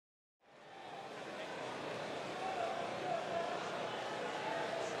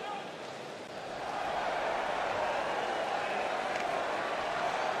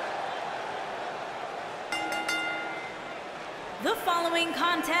The following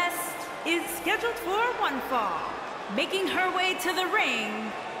contest is scheduled for one fall. Making her way to the ring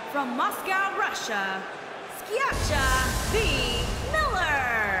from Moscow, Russia, Sciascia V.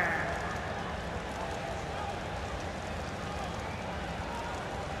 Miller.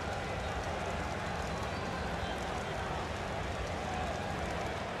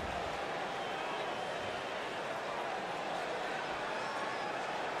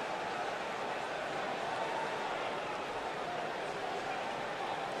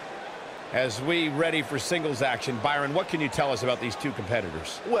 As we ready for singles action, Byron, what can you tell us about these two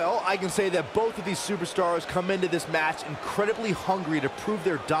competitors? Well, I can say that both of these superstars come into this match incredibly hungry to prove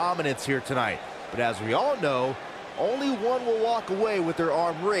their dominance here tonight. But as we all know, only one will walk away with their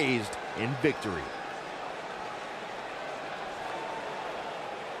arm raised in victory.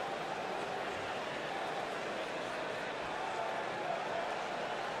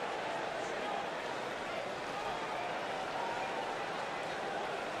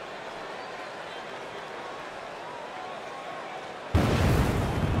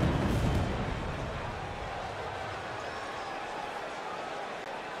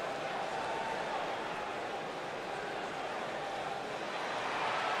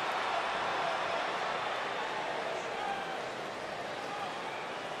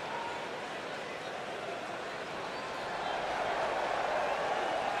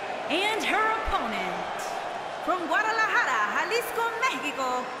 And her opponent, from Guadalajara, Jalisco,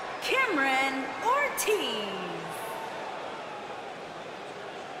 Mexico, Cameron Ortiz.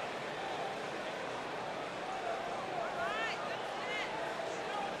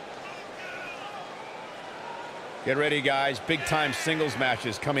 Get ready, guys. Big-time singles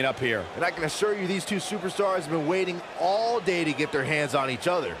matches coming up here. And I can assure you these two superstars have been waiting all day to get their hands on each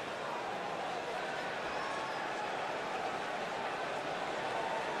other.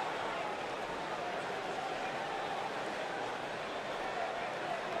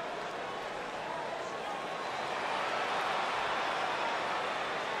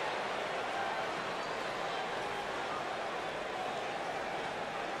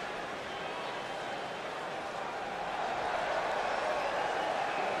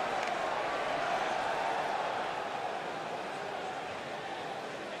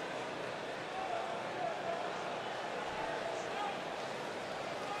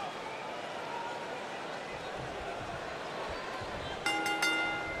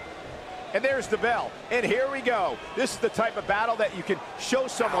 And there's the bell, and here we go. This is the type of battle that you can show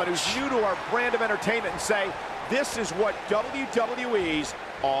someone who's new to our brand of entertainment and say, this is what WWE's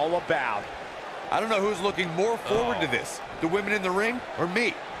all about. I don't know who's looking more forward to this, the women in the ring or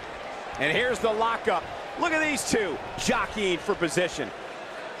me. And here's the lockup. Look at these two jockeying for position.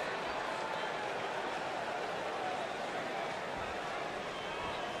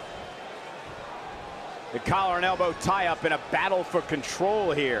 The collar and elbow tie-up in a battle for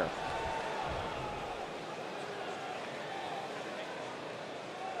control here.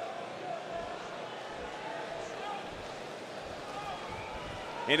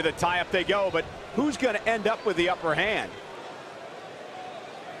 Into the tie-up they go, but who's going to end up with the upper hand?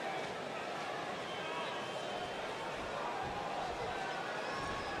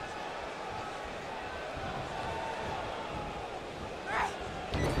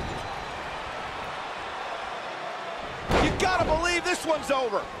 You gotta believe this one's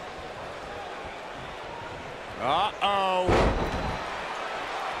over. Uh-oh.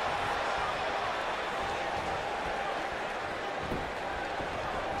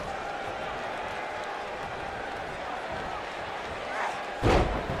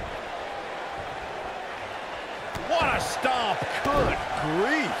 What a stomp. Good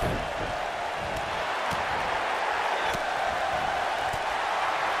grief.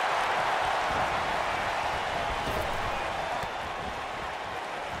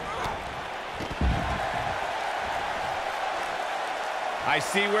 I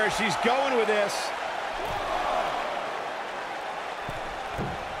see where she's going with this.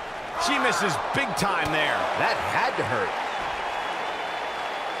 She misses big time there. That had to hurt.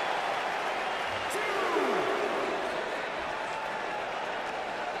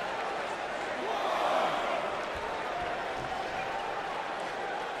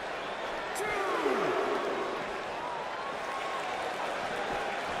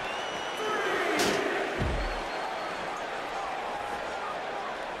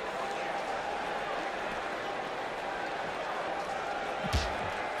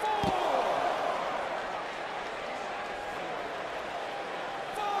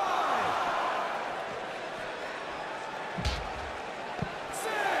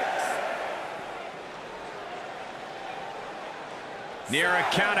 Near a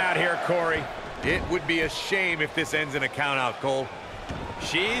count out here, Corey. It would be a shame if this ends in a countout, Cole.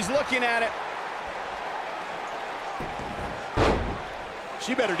 She's looking at it.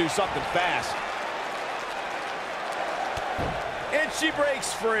 She better do something fast. And she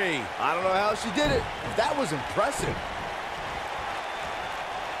breaks free. I don't know how she did it. That was impressive.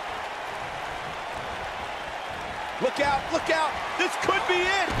 Look out, look out. This could be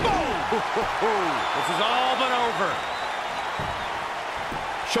it. Boom. This is all but over.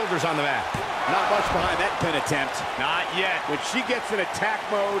 Shoulders on the mat. Not much behind that pin attempt. Not yet. When she gets in attack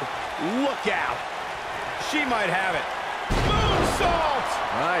mode, look out. She might have it. Moonsault!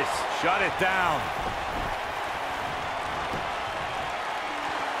 Nice. Shut it down.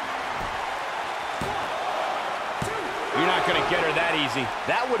 You're not going to get her that easy.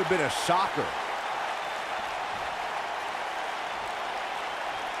 That would have been a shocker.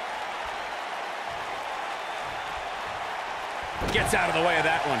 Gets out of the way of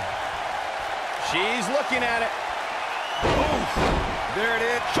that one. She's looking at it. Oof. There it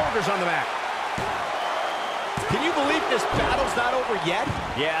is. Shoulders on the mat. Can you believe this battle's not over yet?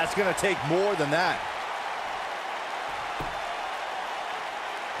 Yeah, it's going to take more than that.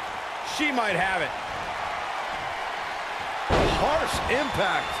 She might have it. Harsh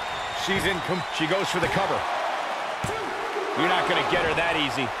impact. She goes for the cover. You're not going to get her that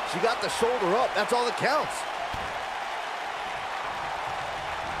easy. She got the shoulder up. That's all that counts.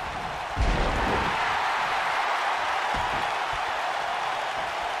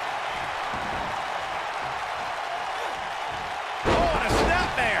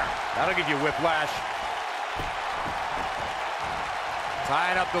 That'll give you whiplash.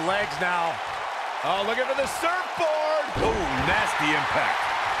 Tying up the legs now. Oh, looking for the surfboard. Oh, nasty impact.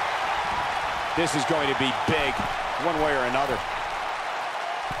 This is going to be big, one way or another.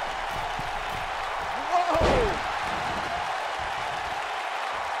 Whoa!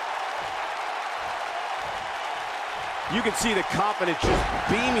 You can see the confidence just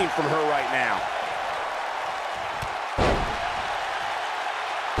beaming from her right now.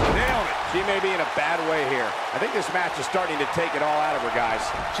 She may be in a bad way here. I think this match is starting to take it all out of her, guys.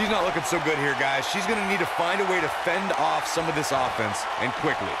 She's not looking so good here, guys. She's going to need to find a way to fend off some of this offense, and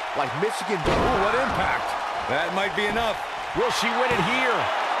quickly. Like Michigan. Ooh, what impact. That might be enough. Will she win it here?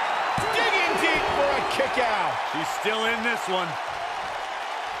 Digging deep for a kick out. She's still in this one.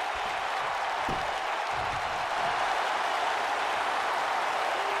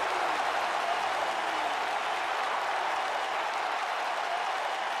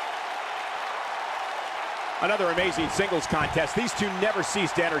 Another amazing singles contest. These two never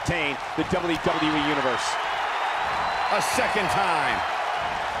cease to entertain the WWE Universe. A second time.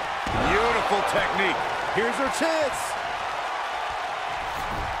 Beautiful technique. Here's her chance.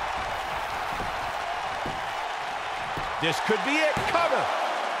 This could be it. Cover.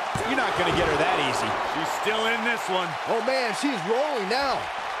 You're not going to get her that easy. She's still in this one. Oh, man, she's rolling now.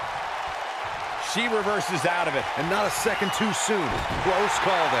 She reverses out of it. And not a second too soon. Close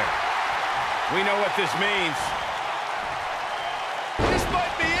call there. We know what this means. This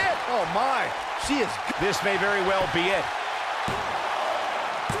might be it. Oh, my. She is... This may very well be it.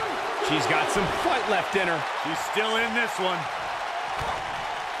 She's got some fight left in her. She's still in this one.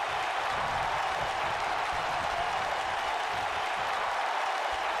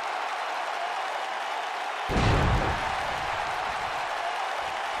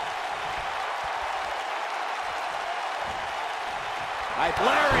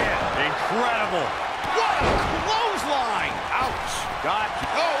 Lariat. Incredible. What a clothesline. Ouch. God.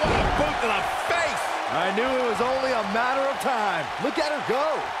 Oh, what a boot to the face. I knew it was only a matter of time. Look at her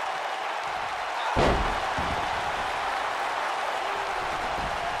go.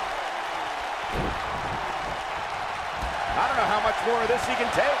 I don't know how much more of this he can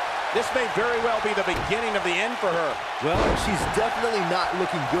take. This may very well be the beginning of the end for her. Well, she's definitely not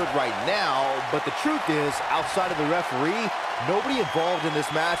looking good right now, but the truth is, outside of the referee, nobody involved in this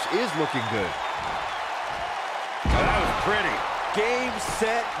match is looking good. Oh, that was pretty. Game,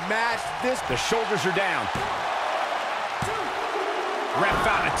 set, match. The shoulders are down. Ref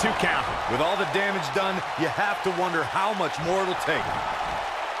found a 2 count. With all the damage done, you have to wonder how much more it'll take.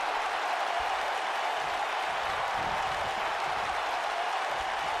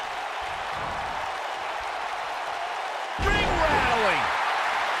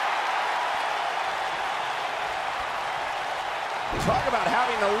 Talk about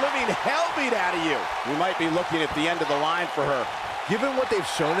having the living hell beat out of you. We might be looking at the end of the line for her. Given what they've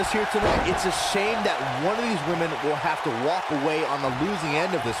shown us here tonight, it's a shame that one of these women will have to walk away on the losing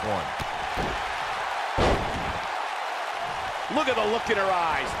end of this one. Look at the look in her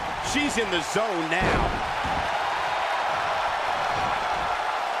eyes. She's in the zone now.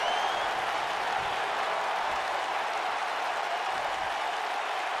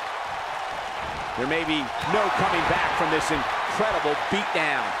 There may be no coming back from this incredible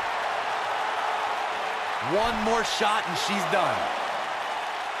beatdown. One more shot and she's done.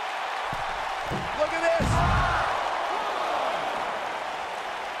 Look at this.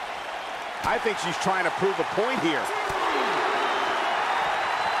 I think she's trying to prove a point here.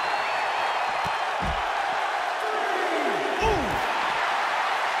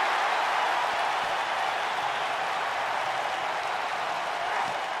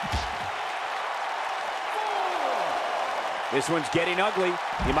 This one's getting ugly.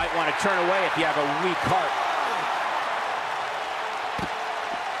 You might want to turn away if you have a weak heart.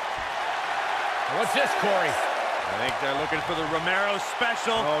 What's this, Corey? I think they're looking for the Romero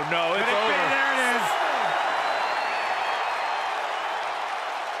special. Oh, no, it's over. There it is.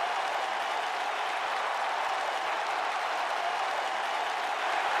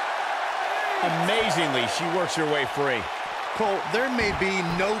 Amazingly, she works her way free. Cole, there may be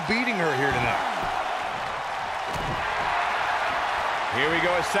no beating her here tonight. Here we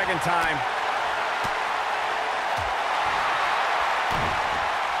go a second time.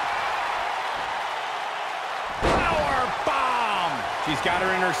 Power bomb! She's got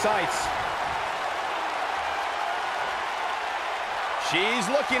her in her sights. She's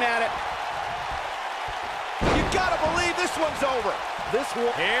looking at it. You gotta believe this one's over. This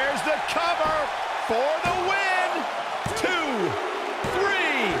one. Here's the cover for the win. 2,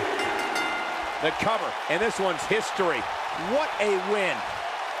 3. The cover, and this one's history. What a win.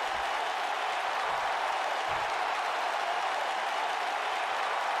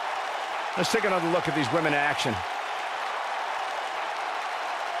 Let's take another look at these women in action.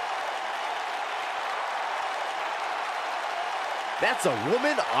 That's a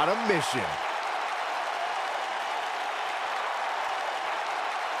woman on a mission.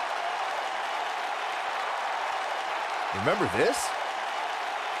 Remember this?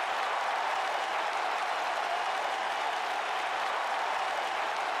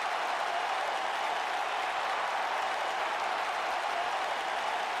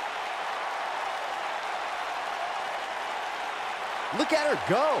 Look at her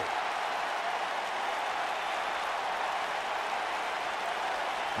go.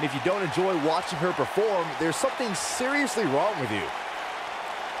 And if you don't enjoy watching her perform, there's something seriously wrong with you.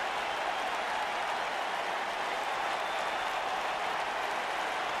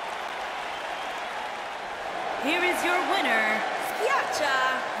 Here is your winner,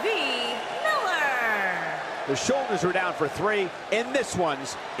 Scarlet v. Miller. The shoulders are down for 3, and this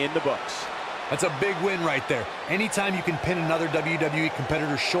one's in the books. That's a big win right there. Anytime you can pin another WWE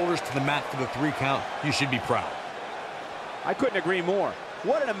competitor's shoulders to the mat for the 3 count, you should be proud. I couldn't agree more.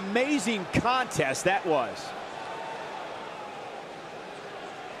 What an amazing contest that was.